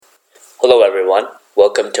Hello, everyone.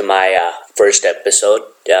 Welcome to my first episode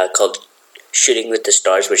called "Shooting with the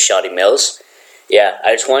Stars" with Shotty Mills. Yeah,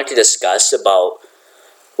 I just wanted to discuss about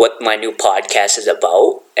what my new podcast is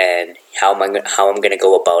about and how I'm gonna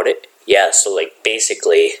go about it. Yeah, so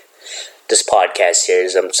basically, this podcast here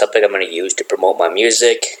is something I'm gonna use to promote my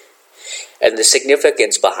music, and the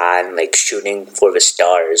significance behind shooting for the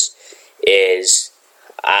stars is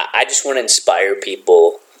I just want to inspire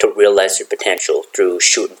people to realize their potential through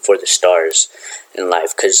shooting for the stars in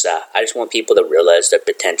life, because I just want people to realize their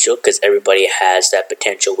potential, because everybody has that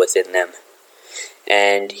potential within them.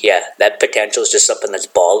 And yeah, that potential is just something that's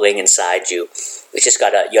bottling inside you.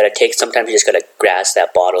 Sometimes you just gotta grasp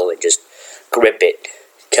that bottle and just grip it,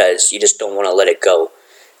 because you just don't want to let it go.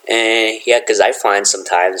 And yeah, because I find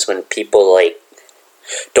sometimes when people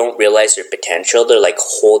don't realize their potential, they're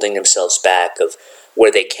holding themselves back of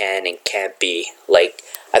where they can and can't be.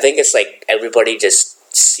 I think it's everybody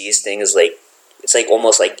just sees things it's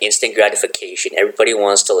almost like instant gratification. Everybody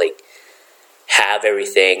wants to have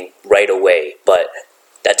everything right away, but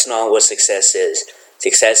that's not what success is.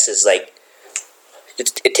 Success is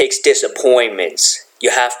it takes disappointments.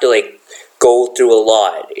 You have to go through a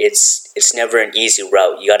lot. It's never an easy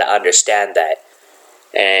route. You got to understand that.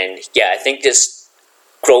 And yeah, I think just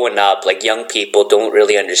growing up, young people don't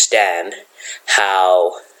really understand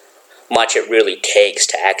how much it really takes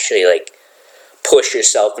to actually push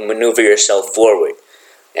yourself and maneuver yourself forward.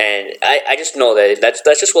 And I just know that's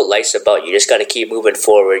just what life's about. You just got to keep moving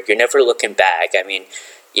forward. You're never looking back. I mean,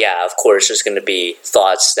 yeah, of course there's going to be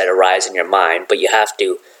thoughts that arise in your mind, but you have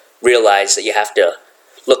to realize that you have to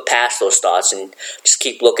look past those thoughts and just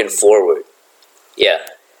keep looking forward. Yeah.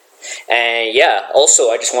 And yeah, also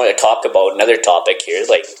I just want to talk about another topic here.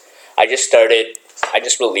 I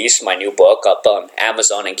just released my new book up on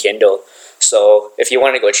Amazon and Kindle. So if you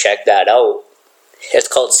want to go check that out, it's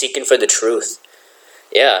called Seeking for the Truth.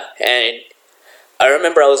 Yeah, and I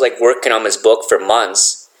remember I was working on this book for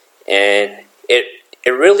months, and it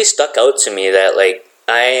really stuck out to me that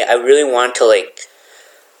I really want to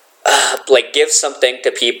give something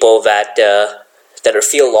to people that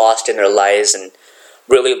feel lost in their lives and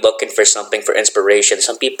really looking for something for inspiration.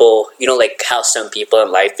 Some people, how some people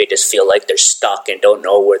in life, they just feel like they're stuck and don't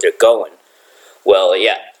know where they're going. Well,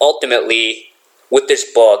 yeah, ultimately, with this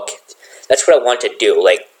book, that's what I want to do.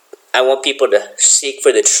 I want people to seek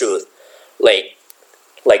for the truth.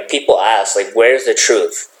 People ask, where's the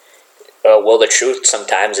truth? Well, the truth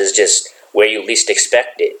sometimes is just where you least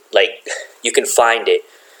expect it. You can find it.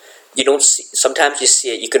 Sometimes you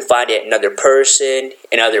see it, you can find it in another person,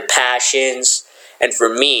 in other passions. And for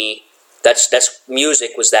me, that's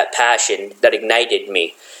music was that passion that ignited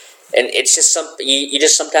me. And it's just something, you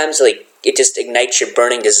just sometimes it just ignites your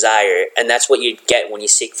burning desire. And that's what you get when you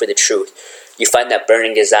seek for the truth. You find that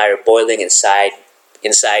burning desire boiling inside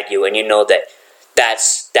you, and you know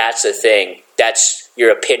that's the thing. That's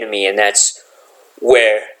your epitome, and that's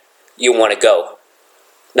where you want to go.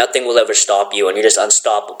 Nothing will ever stop you, and you're just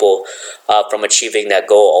unstoppable from achieving that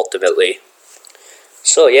goal ultimately.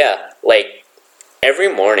 So yeah,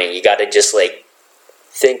 every morning you gotta just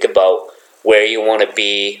think about where you want to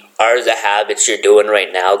be. Are the habits you're doing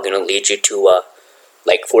right now going to lead you to a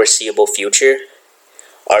foreseeable future?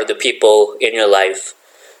 Are the people in your life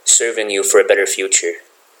serving you for a better future?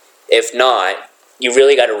 If not, you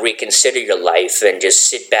really got to reconsider your life and just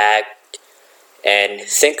sit back and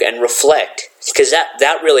think and reflect, because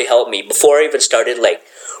that really helped me. Before I even started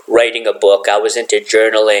writing a book, I was into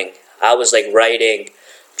journaling. I was writing,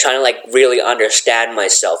 trying to really understand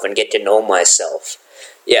myself and get to know myself.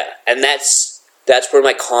 Yeah, and that's where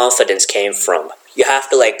my confidence came from. You have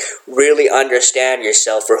to really understand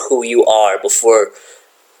yourself for who you are before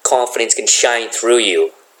confidence can shine through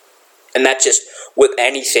you. And that's just with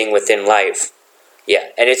anything within life. Yeah,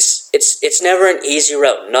 and it's never an easy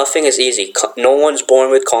route. Nothing is easy. No one's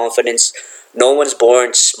born with confidence. No one's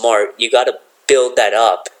born smart. You got to build that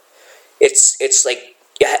up. It's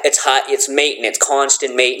hot. It's maintenance,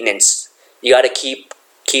 constant maintenance. You got to keep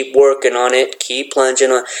working on it, keep plunging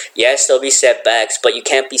on. Yes, there'll be setbacks, but you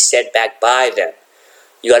can't be set back by them.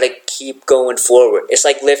 You gotta keep going forward. It's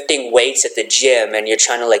like lifting weights at the gym and you're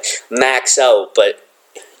trying to max out, but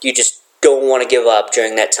you just don't want to give up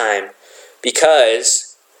during that time.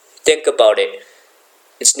 Because, think about it,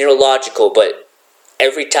 it's neurological, but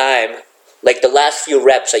every time, the last few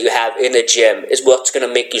reps that you have in the gym is what's gonna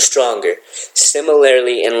make you stronger.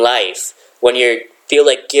 Similarly in life, when you feel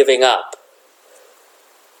like giving up,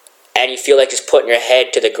 and you feel like just putting your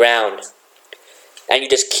head to the ground, and you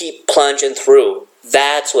just keep plunging through,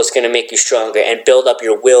 that's what's going to make you stronger and build up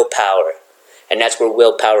your willpower. And that's where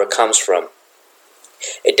willpower comes from.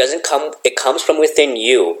 It doesn't come, it comes from within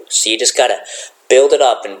you. So you just gotta build it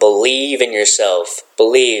up and believe in yourself.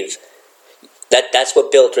 Believe. That's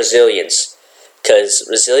what builds resilience. Because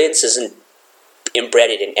resilience isn't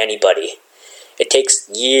embedded in anybody. It takes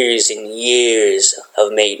years and years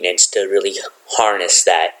of maintenance to really harness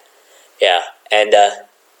that. Yeah, and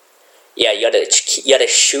yeah, you gotta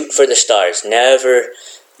shoot for the stars.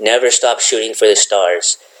 Never stop shooting for the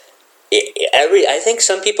stars. I think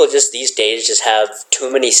some people just these days just have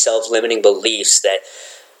too many self-limiting beliefs that,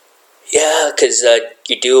 yeah, because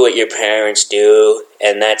you do what your parents do,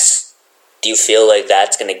 and do you feel like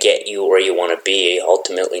that's gonna get you where you want to be?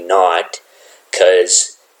 Ultimately not,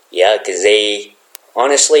 because they,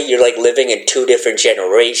 honestly, you're like living in two different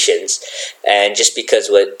generations, and just because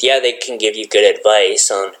they can give you good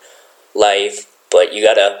advice on life, but you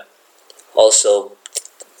gotta also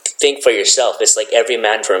think for yourself. It's like every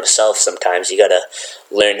man for himself. Sometimes you gotta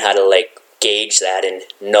learn how to like gauge that and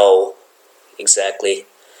know exactly.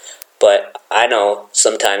 But I know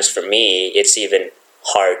sometimes for me it's even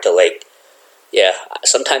hard to like, yeah,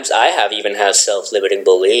 sometimes I have self-limiting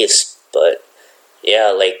beliefs, but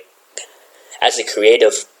yeah, like as a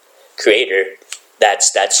creator,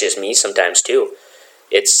 that's just me sometimes too.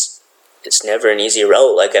 It's never an easy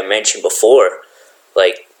road, like I mentioned before.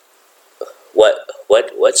 Like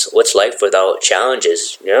what's life without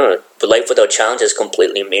challenges? But life without challenges is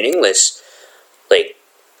completely meaningless. Like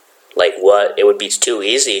what? It would be too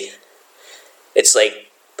easy. It's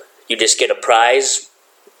like you just get a prize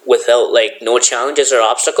without like no challenges or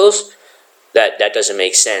obstacles. That doesn't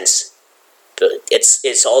make sense. But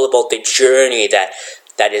it's all about the journey that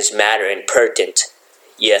is matter and pertinent.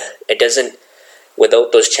 Yeah, it doesn't.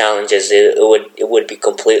 Without those challenges, it would be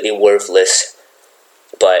completely worthless.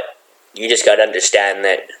 But you just gotta understand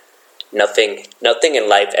that nothing in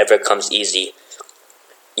life ever comes easy.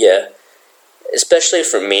 Yeah, especially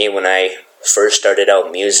for me when I first started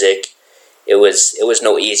out music, it was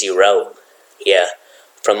no easy route. Yeah,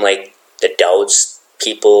 from like the doubts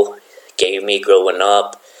people gave me growing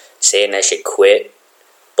up, saying I should quit,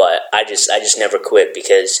 but I just never quit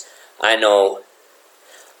because I know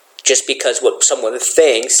just because what someone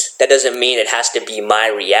thinks, that doesn't mean it has to be my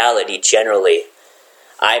reality generally.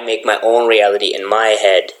 I make my own reality in my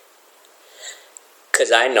head.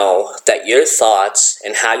 Because I know that your thoughts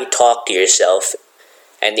and how you talk to yourself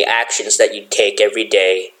and the actions that you take every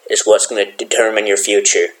day is what's going to determine your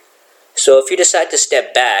future. So if you decide to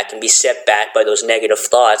step back and be set back by those negative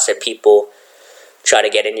thoughts that people try to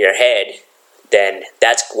get in your head, then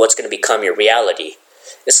that's what's going to become your reality.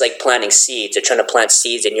 It's like planting seeds. They're trying to plant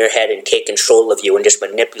seeds in your head and take control of you and just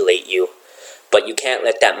manipulate you. But you can't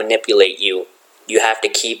let that manipulate you. You have to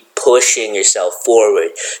keep pushing yourself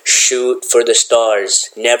forward. Shoot for the stars.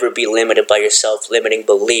 Never be limited by your self-limiting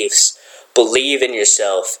beliefs. Believe in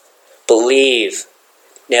yourself. Believe.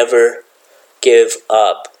 Never give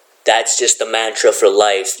up. That's just the mantra for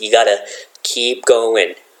life. You gotta keep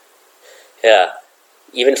going. Yeah.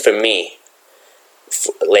 Even for me.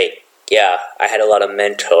 I had a lot of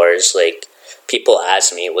mentors. Like, people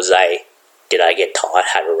asked me, did I get taught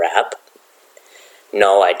how to rap?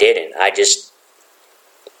 No, I didn't. I just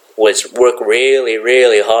work really,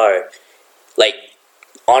 really hard. Like,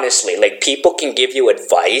 honestly, like, people can give you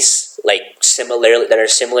advice, like, that are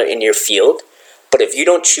similar in your field, but if you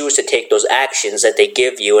don't choose to take those actions that they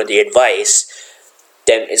give you and the advice,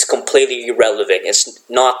 then it's completely irrelevant. It's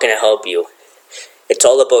not going to help you. It's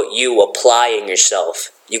all about you applying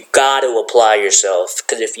yourself. You got to apply yourself,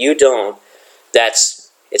 because if you don't,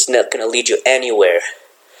 it's not going to lead you anywhere.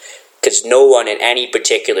 Because no one in any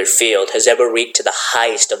particular field has ever reached to the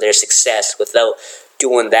highest of their success without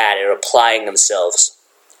doing that or applying themselves.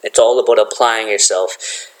 It's all about applying yourself.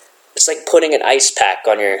 It's like putting an ice pack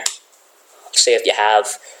on say if you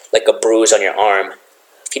have like a bruise on your arm.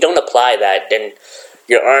 If you don't apply that, then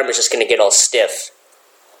your arm is just going to get all stiff.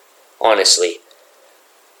 Honestly.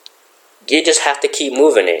 You just have to keep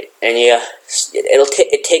moving it. And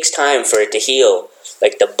it takes time for it to heal.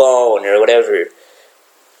 Like the bone or whatever.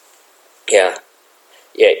 Yeah,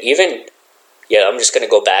 I'm just going to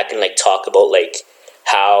go back and, like, talk about, like,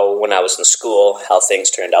 how, when I was in school, how things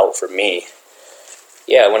turned out for me.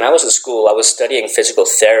 Yeah, when I was in school, I was studying physical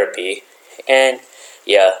therapy, and,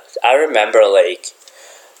 yeah, I remember, like,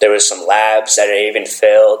 there was some labs that I even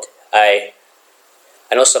failed. I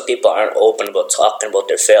know some people aren't open about talking about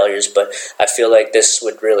their failures, but I feel like this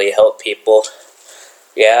would really help people.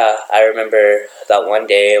 Yeah, I remember that one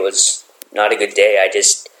day, it was not a good day.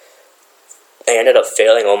 I ended up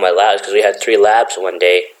failing all my labs because we had 3 labs one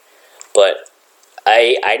day. But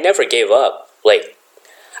I never gave up. Like,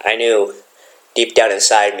 I knew deep down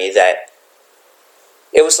inside me that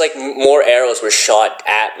it was like more arrows were shot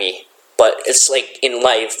at me. But it's like in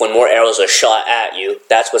life, when more arrows are shot at you,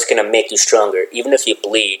 that's what's gonna make you stronger. Even if you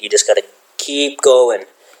bleed, you just gotta keep going.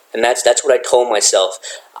 And that's what I told myself.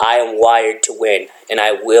 I am wired to win, and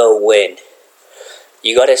I will win.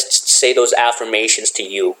 You gotta say those affirmations to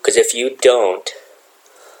you, because if you don't,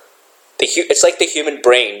 it's like the human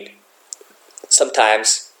brain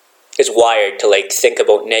sometimes is wired to like think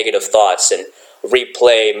about negative thoughts and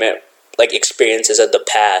replay like experiences of the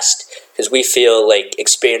past, because we feel like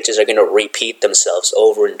experiences are gonna repeat themselves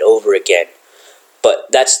over and over again.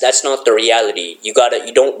 But that's not the reality. You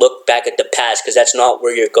don't look back at the past, because that's not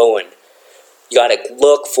where you're going. You gotta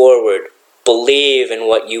look forward, believe in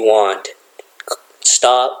what you want.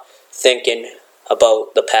 Stop thinking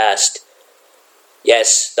about the past.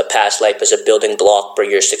 Yes, the past life is a building block for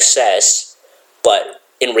your success, but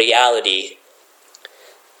in reality,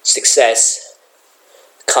 success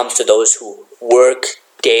comes to those who work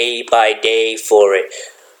day by day for it.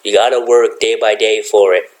 You gotta work day by day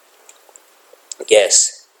for it.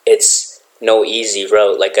 Yes, it's no easy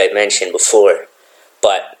road, like I mentioned before,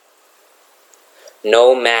 but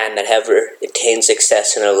no man that ever attained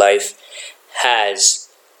success in their life has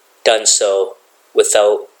done so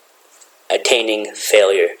without attaining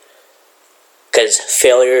failure. Because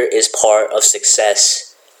failure is part of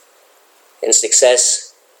success. And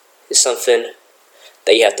success is something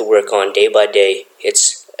that you have to work on day by day.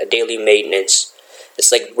 It's a daily maintenance.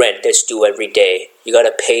 It's like rent that's due every day. You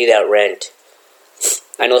gotta pay that rent.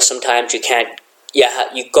 I know sometimes you can't, you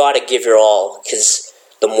gotta give your all, because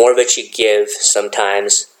the more of it you give,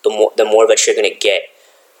 sometimes, the more of it you're gonna get.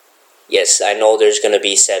 Yes, I know there's gonna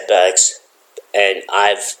be setbacks, and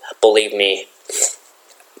believe me,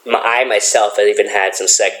 I myself have even had some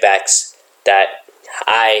setbacks that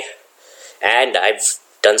I've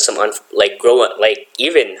done some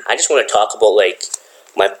even I just want to talk about like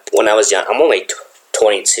when I was young. I'm only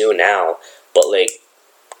 22 now, but like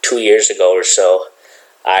 2 years ago or so,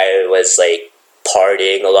 I was like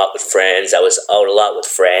partying a lot with friends. I was out a lot with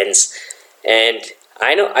friends, and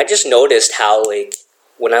I just noticed how like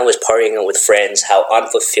when I was partying out with friends, how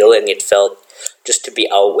unfulfilling it felt just to be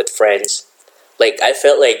out with friends. Like, I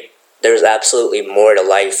felt like there was absolutely more to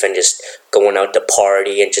life than just going out to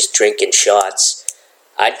party and just drinking shots.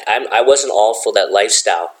 I wasn't all for that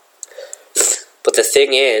lifestyle. But the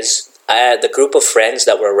thing is, the group of friends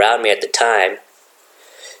that were around me at the time,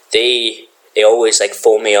 they always like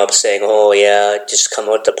phone me up saying, "Oh yeah, just come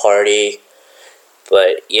out to party."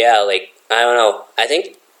 But yeah, like, I don't know. I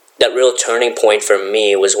think that real turning point for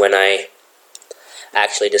me was when I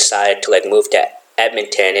actually decided to like move to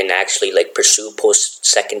Edmonton and actually like pursue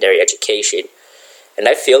post-secondary education. And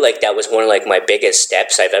I feel like that was one of like my biggest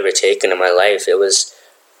steps I've ever taken in my life. It was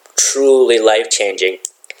truly life-changing.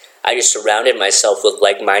 I just surrounded myself with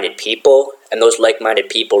like-minded people, and those like-minded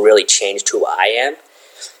people really changed who I am.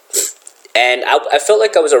 And I felt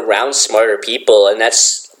like I was around smarter people, and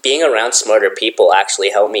being around smarter people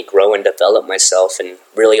actually helped me grow and develop myself and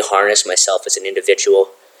really harness myself as an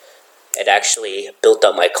individual. It actually built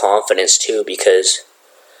up my confidence too, because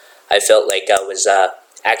I felt like I was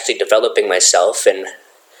actually developing myself, and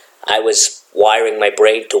I was wiring my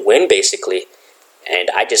brain to win, basically.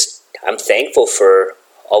 And I'm thankful for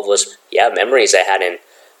all those memories I had in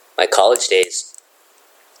my college days.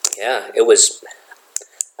 Yeah, it was.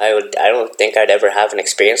 I don't think I'd ever have an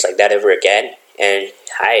experience like that ever again, and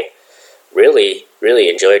I really, really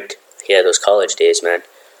enjoyed those college days, man.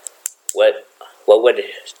 What would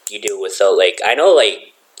you do without, like, I know,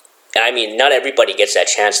 like, I mean, not everybody gets that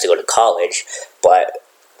chance to go to college, but,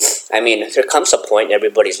 I mean, there comes a point in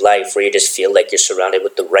everybody's life where you just feel like you're surrounded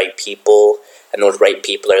with the right people, and those right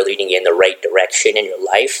people are leading you in the right direction in your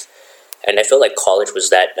life, and I feel like college was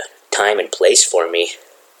that time and place for me,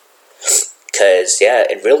 because,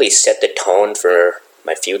 it really set the tone for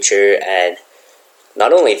my future. And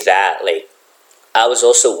not only that, like, I was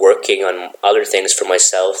also working on other things for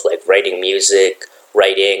myself, like writing music,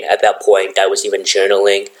 at that point I was even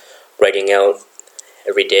journaling, writing out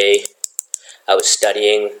every day. I was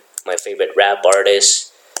studying my favorite rap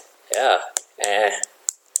artists. I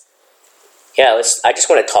just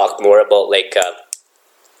want to talk more about like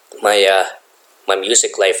my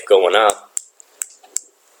music life growing up.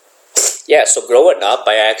 So growing up,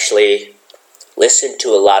 I actually listened to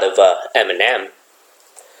a lot of Eminem.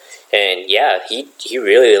 And he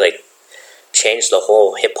really like changed the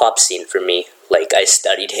whole hip-hop scene for me. Like, I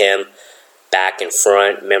studied him back and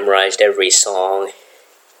front, memorized every song.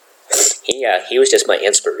 He was just my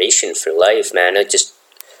inspiration for life, man. I just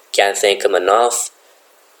can't thank him enough.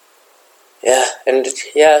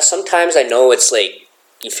 Sometimes I know it's like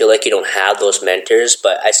you feel like you don't have those mentors,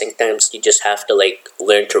 but I think sometimes you just have to like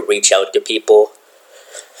learn to reach out to people.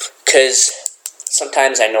 Because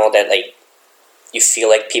sometimes I know that like you feel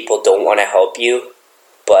like people don't want to help you,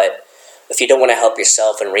 but if you don't want to help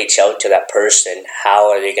yourself and reach out to that person, how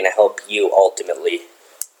are they going to help you ultimately?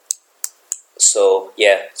 So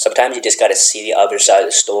yeah, sometimes you just got to see the other side of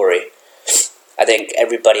the story. I think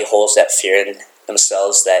everybody holds that fear in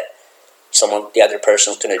themselves that the other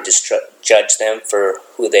person's going to judge them for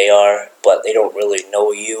who they are, but they don't really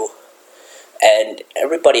know you. And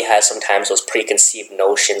everybody has sometimes those preconceived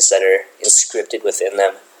notions that are inscripted within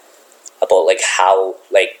them about like how,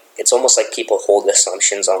 like, it's almost like people hold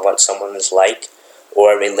assumptions on what someone is like,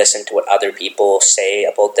 or they listen to what other people say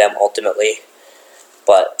about them ultimately.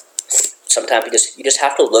 But sometimes you just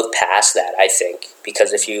have to look past that, I think,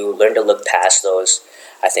 because if you learn to look past those,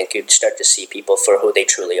 I think you'd start to see people for who they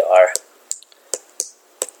truly are.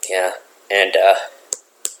 Yeah, and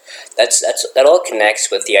that all connects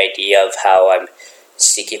with the idea of how I'm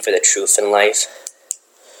seeking for the truth in life,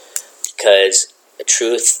 because the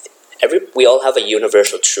truth, we all have a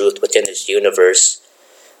universal truth within this universe,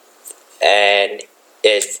 and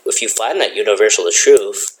if you find that universal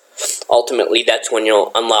truth, ultimately that's when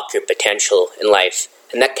you'll unlock your potential in life.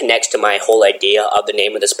 And that connects to my whole idea of the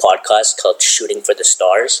name of this podcast called Shooting for the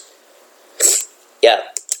Stars. Yeah,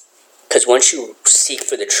 because once you seek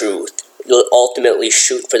for the truth, you'll ultimately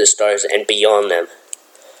shoot for the stars and beyond them.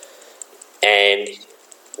 And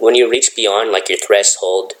when you reach beyond like your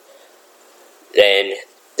threshold, then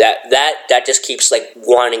that just keeps like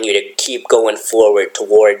wanting you to keep going forward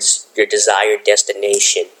towards your desired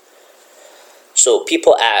destination. So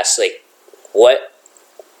people ask like, what?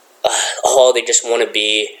 They just want to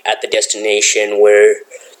be at the destination where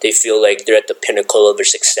they feel like they're at the pinnacle of their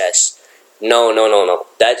success. No.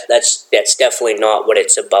 That's definitely not what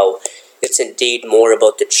it's about. It's indeed more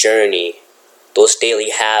about the journey, those daily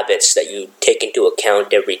habits that you take into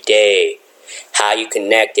account every day, how you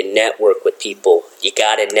connect and network with people. You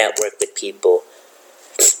gotta network with people.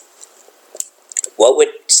 What would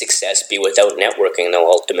success be without networking,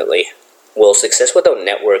 though, ultimately? Well, success without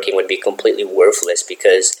networking would be completely worthless,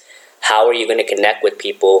 because how are you going to connect with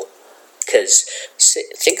people? Because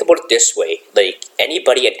think about it this way, like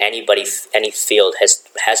anybody at any field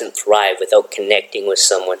hasn't thrived without connecting with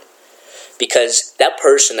someone, because that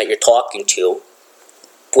person that you're talking to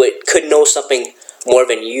could know something more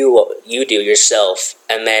than you do yourself,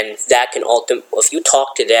 and then that can if you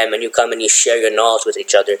talk to them and you come and you share your knowledge with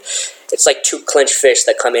each other, it's like two clenched fists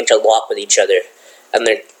that come interlock with each other, and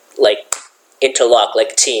they're like interlock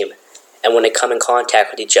like a team, and when they come in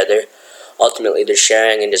contact with each other, ultimately they're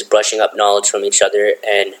sharing and just brushing up knowledge from each other,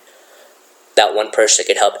 and that one person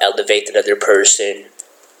could help elevate that other person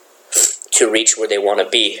to reach where they want to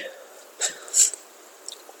be.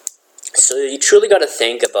 So you truly got to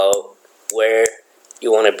think about where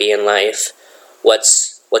you want to be in life.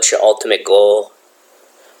 What's your ultimate goal?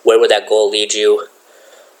 Where would that goal lead you?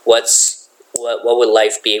 What would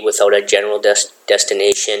life be without a general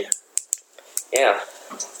destination? Yeah.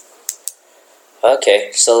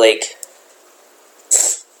 Okay, so like,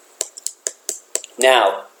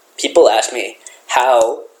 now people ask me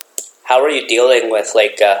how are you dealing with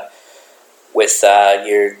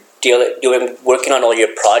working on all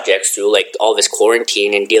your projects through like all this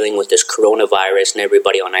quarantine and dealing with this coronavirus and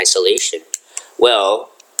everybody on isolation. Well,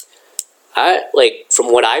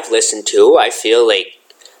 from what I've listened to, I feel like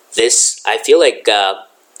this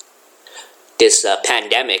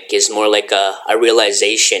pandemic is more like a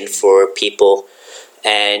realization for people,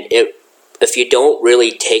 and if you don't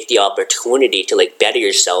really take the opportunity to like better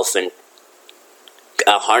yourself and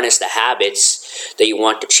harness the habits that you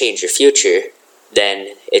want to change your future,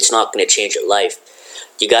 then it's not going to change your life.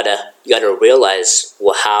 You gotta realize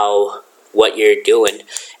what you're doing,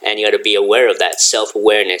 and you gotta be aware of that.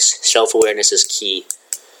 Self-awareness is key.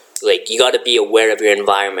 Like, you gotta be aware of your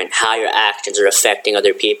environment, how your actions are affecting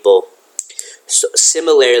other people. So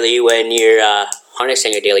similarly, when you're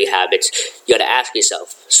harnessing your daily habits, you gotta ask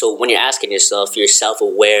yourself. So when you're asking yourself, you're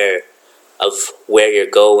self-aware of where you're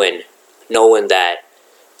going, knowing that,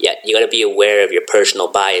 yeah, you gotta be aware of your personal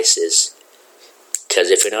biases. Because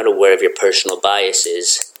if you're not aware of your personal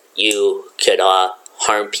biases, you could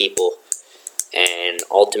harm people, and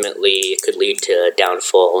ultimately it could lead to a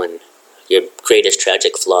downfall and your greatest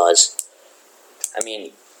tragic flaws. I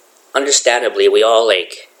mean, understandably, we all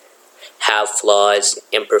have flaws,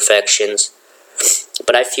 imperfections,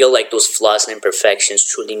 but I feel like those flaws and imperfections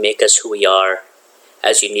truly make us who we are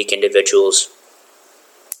as unique individuals.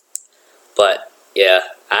 But yeah,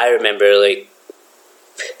 I remember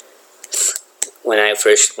when I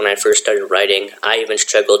first started writing. I even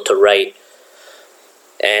struggled to write,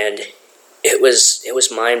 and it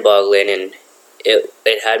was mind-boggling, and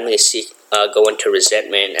it had me go into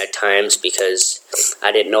resentment at times because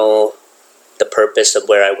I didn't know the purpose of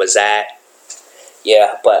where I was at.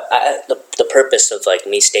 Yeah, but the purpose of like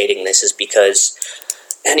me stating this is because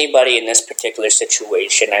anybody in this particular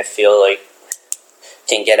situation, I feel like,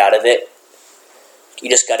 can get out of it. You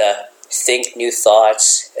just gotta think new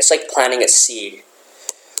thoughts. It's like planting a seed.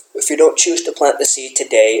 If you don't choose to plant the seed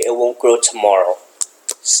today, it won't grow tomorrow.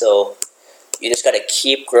 So you just gotta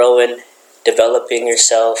keep growing, developing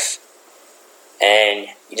yourself, and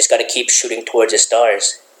you just gotta keep shooting towards the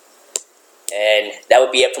stars. And that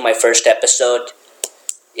would be it for my first episode.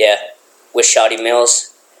 Yeah, with Shotty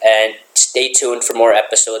Mills. And stay tuned for more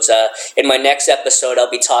episodes. In my next episode, I'll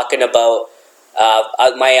be talking about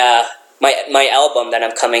my album that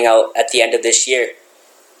I'm coming out at the end of this year,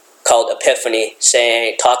 called Epiphany,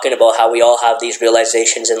 talking about how we all have these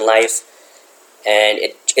realizations in life, and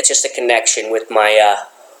it's just a connection with my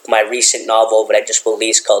recent novel that I just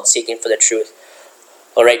released called Seeking for the Truth.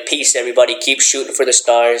 All right, peace, everybody. Keep shooting for the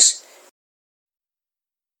stars.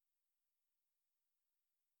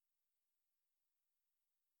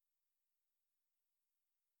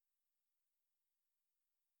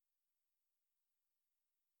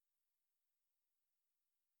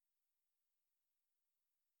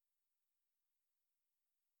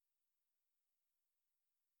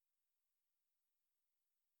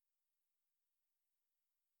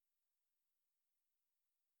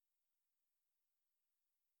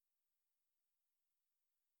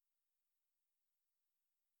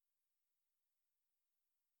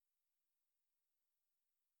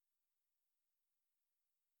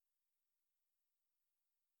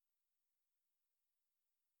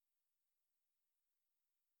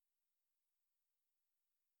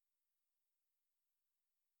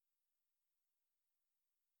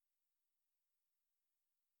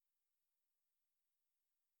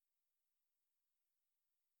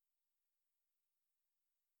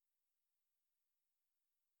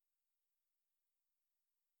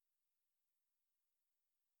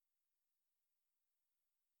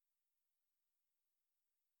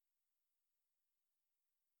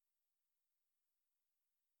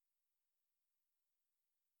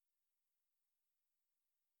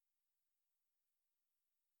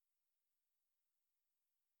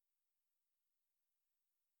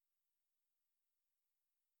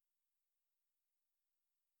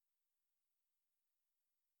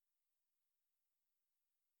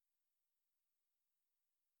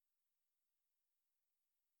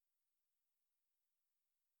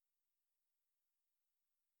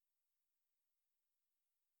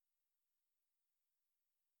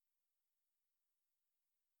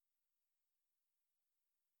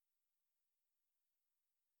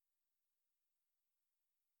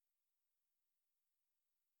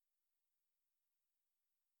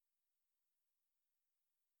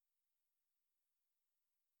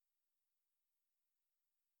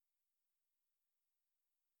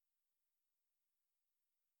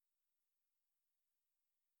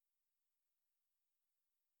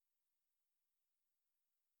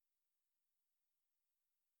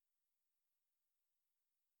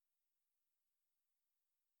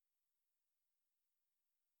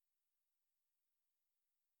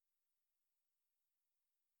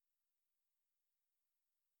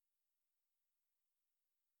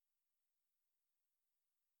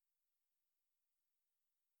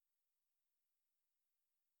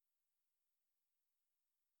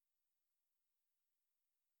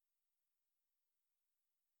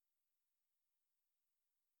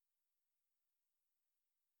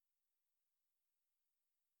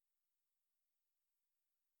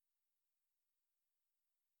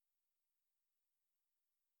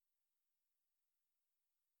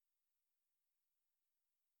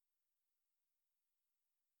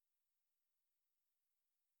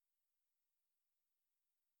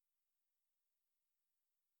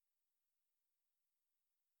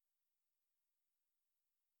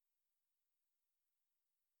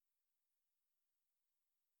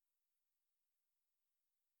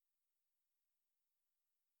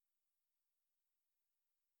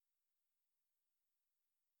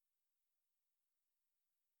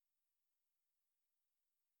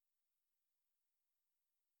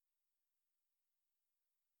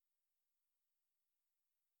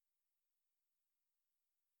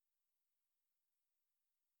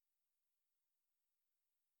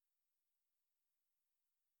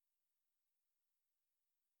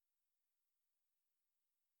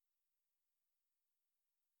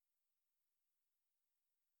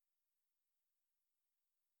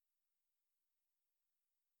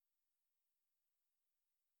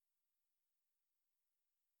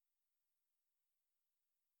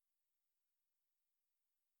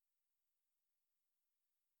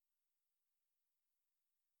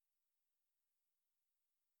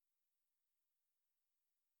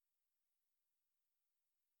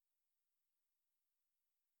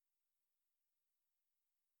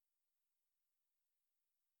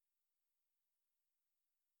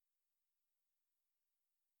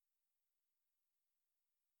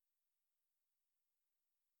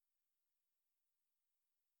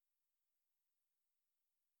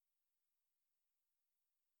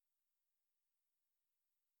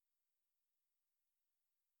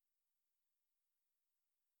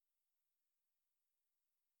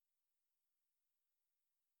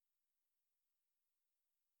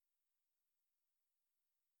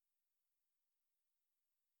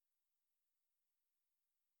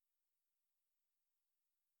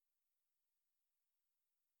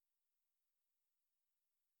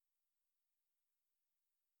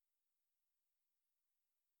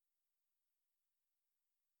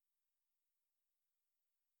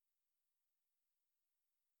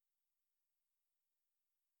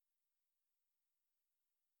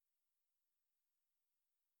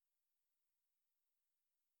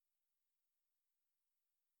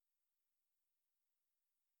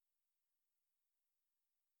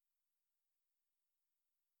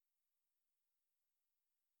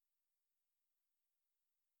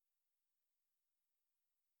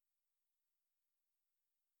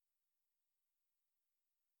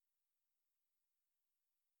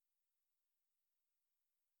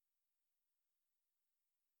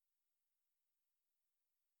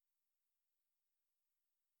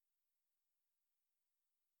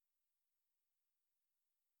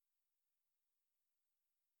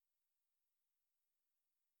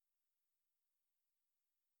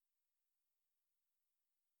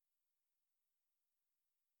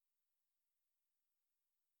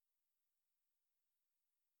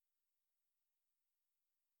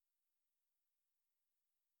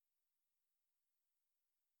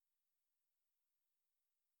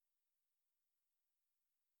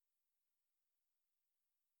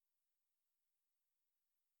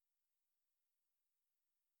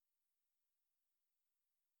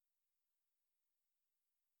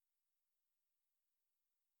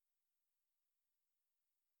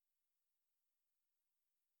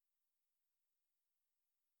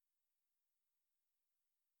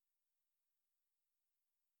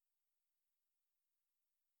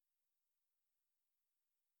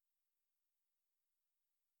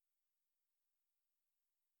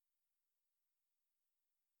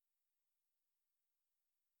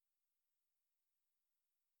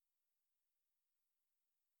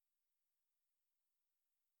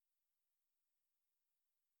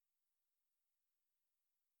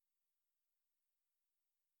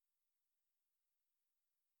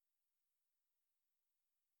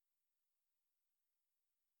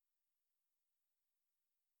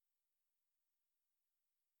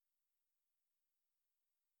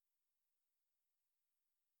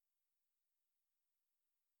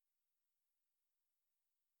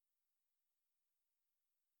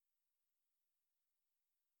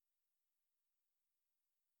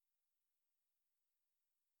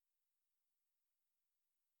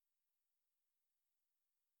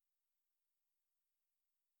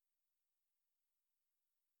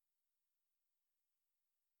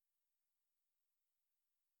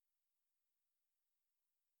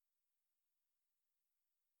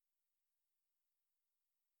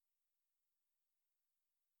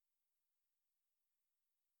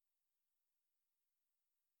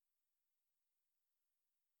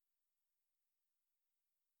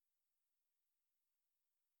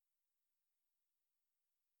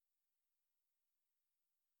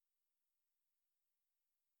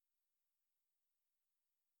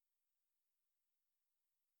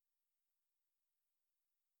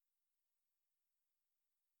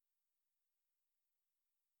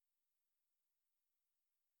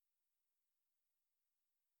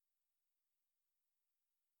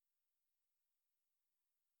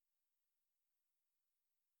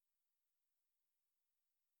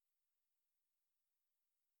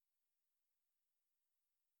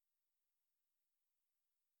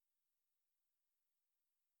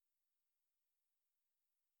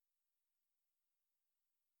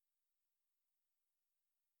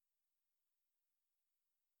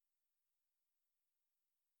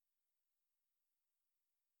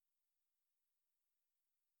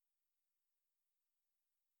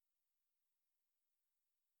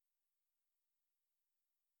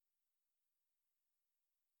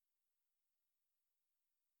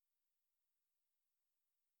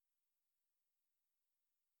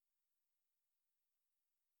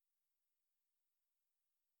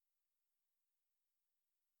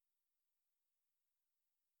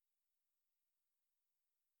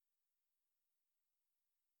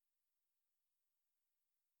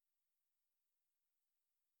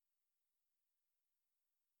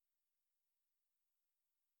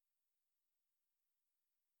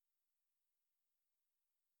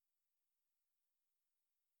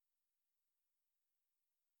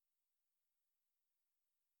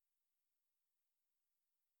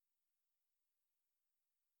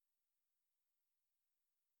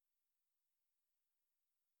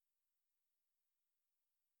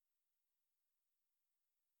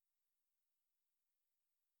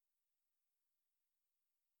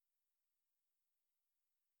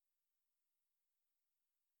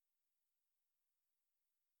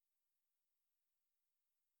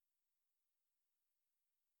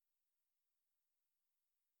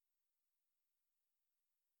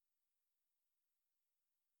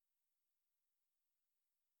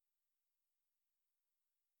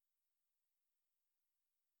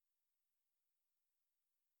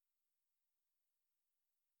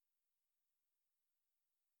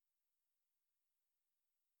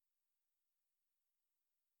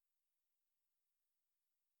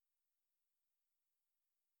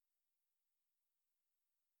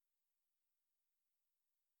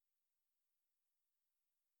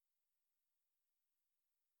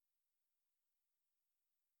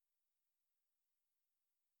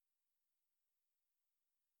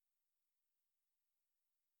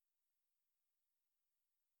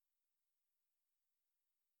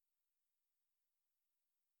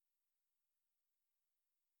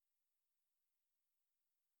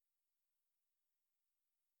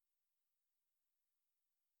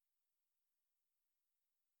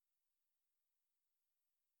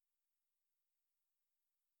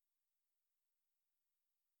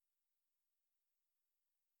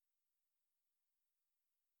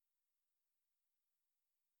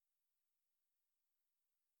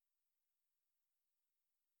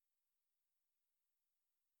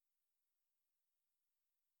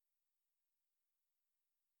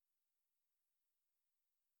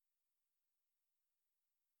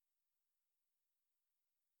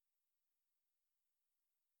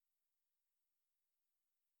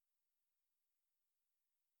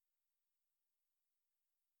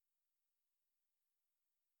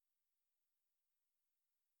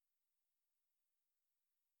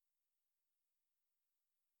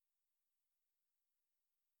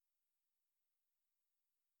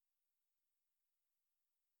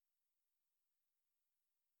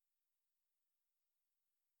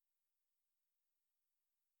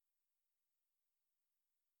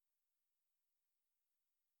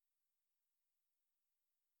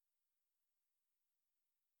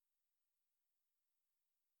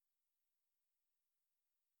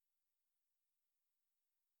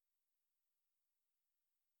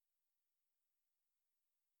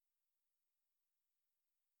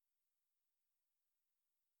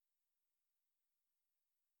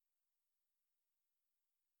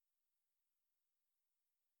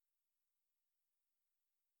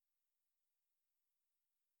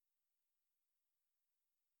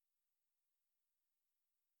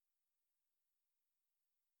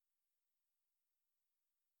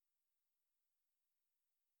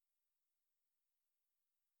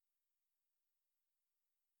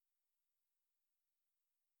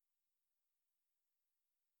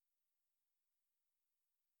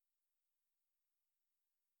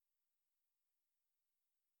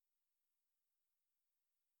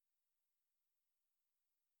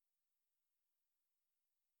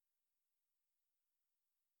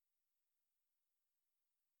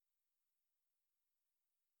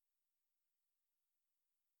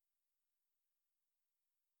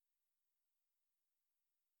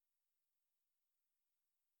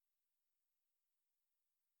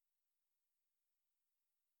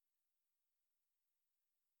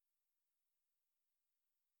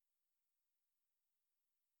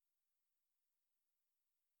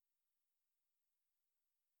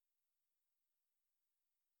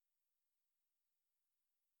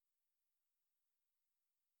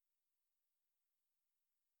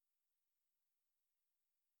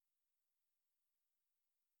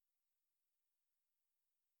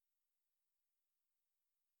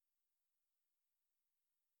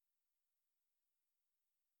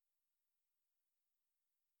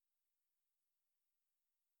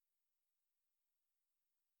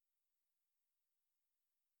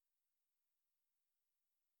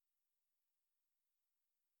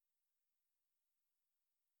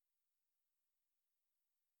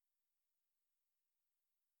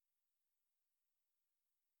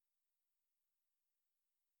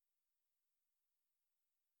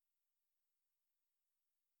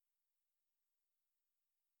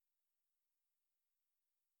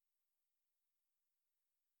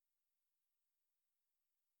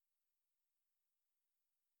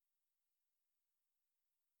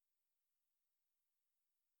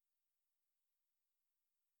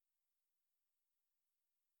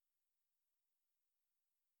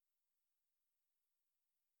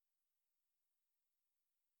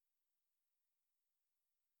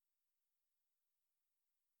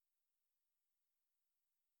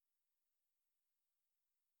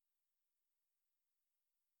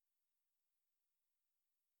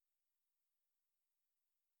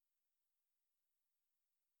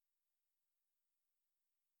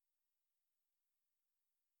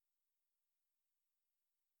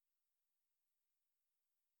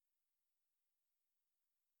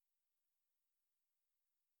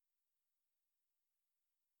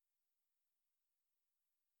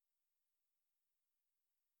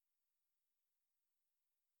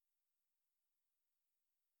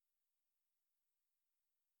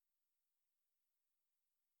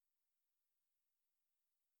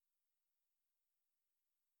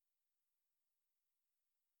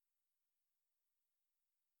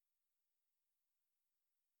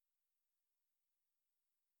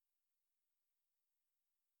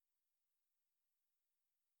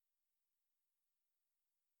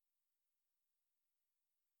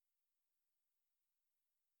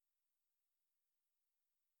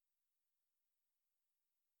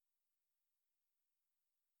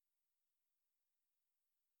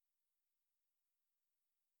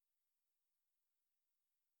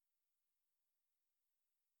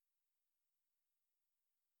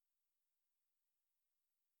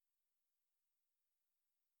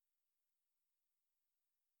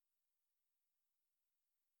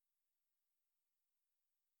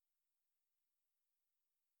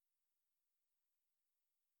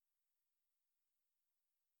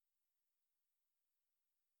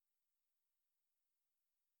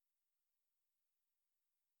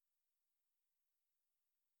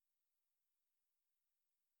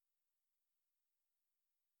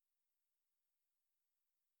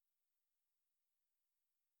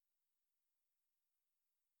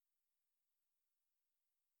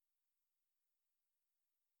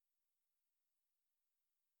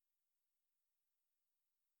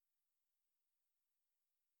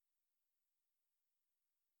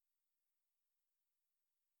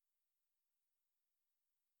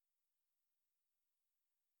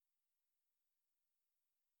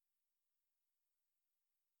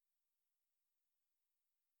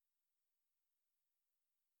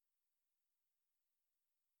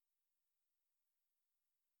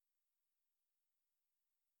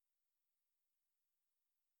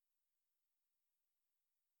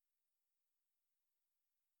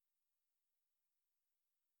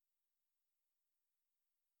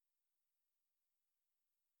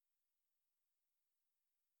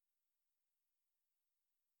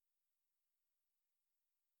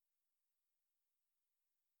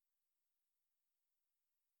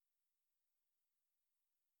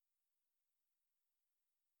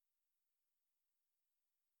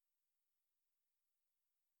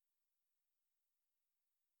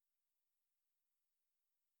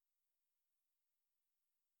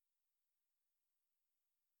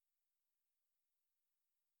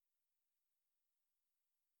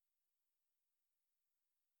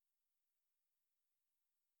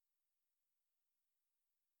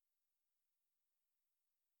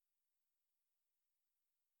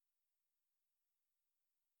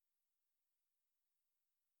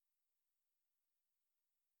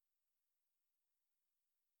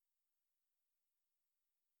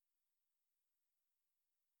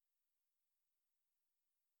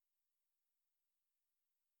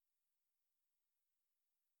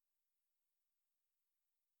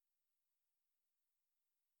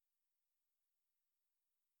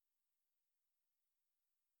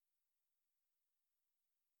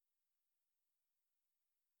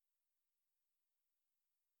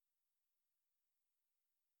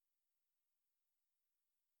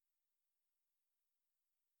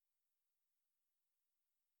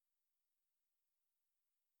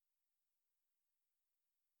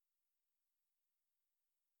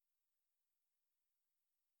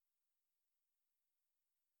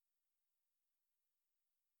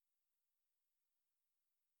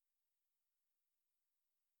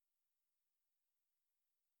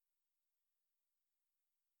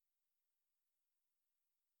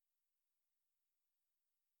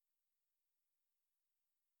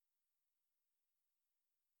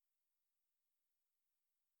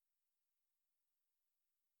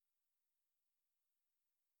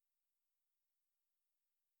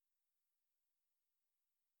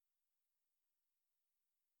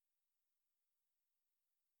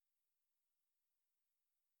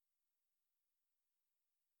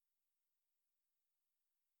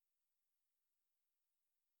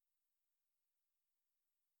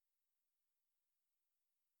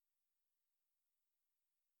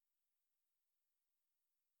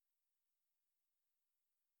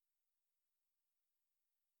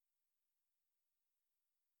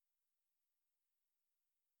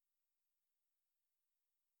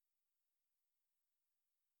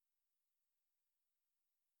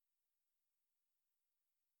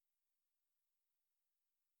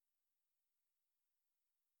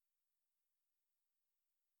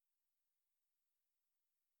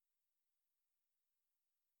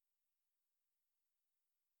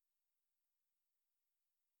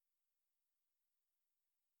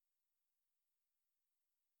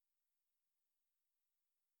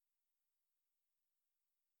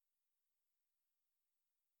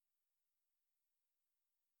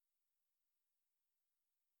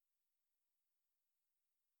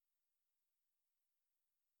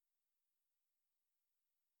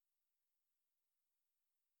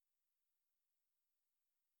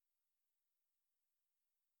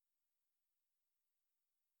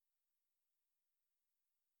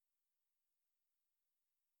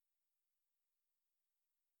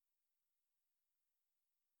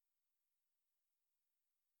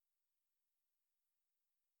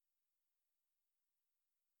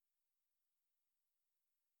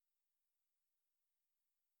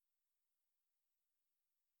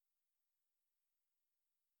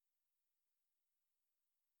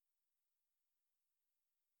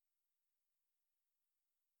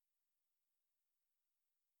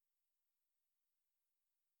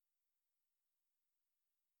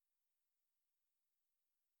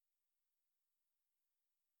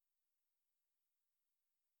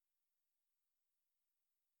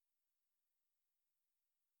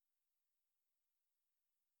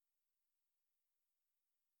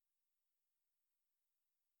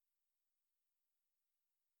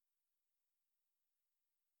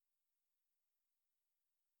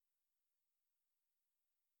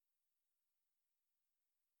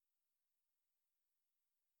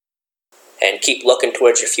 and keep looking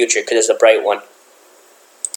towards your future because it's a bright one.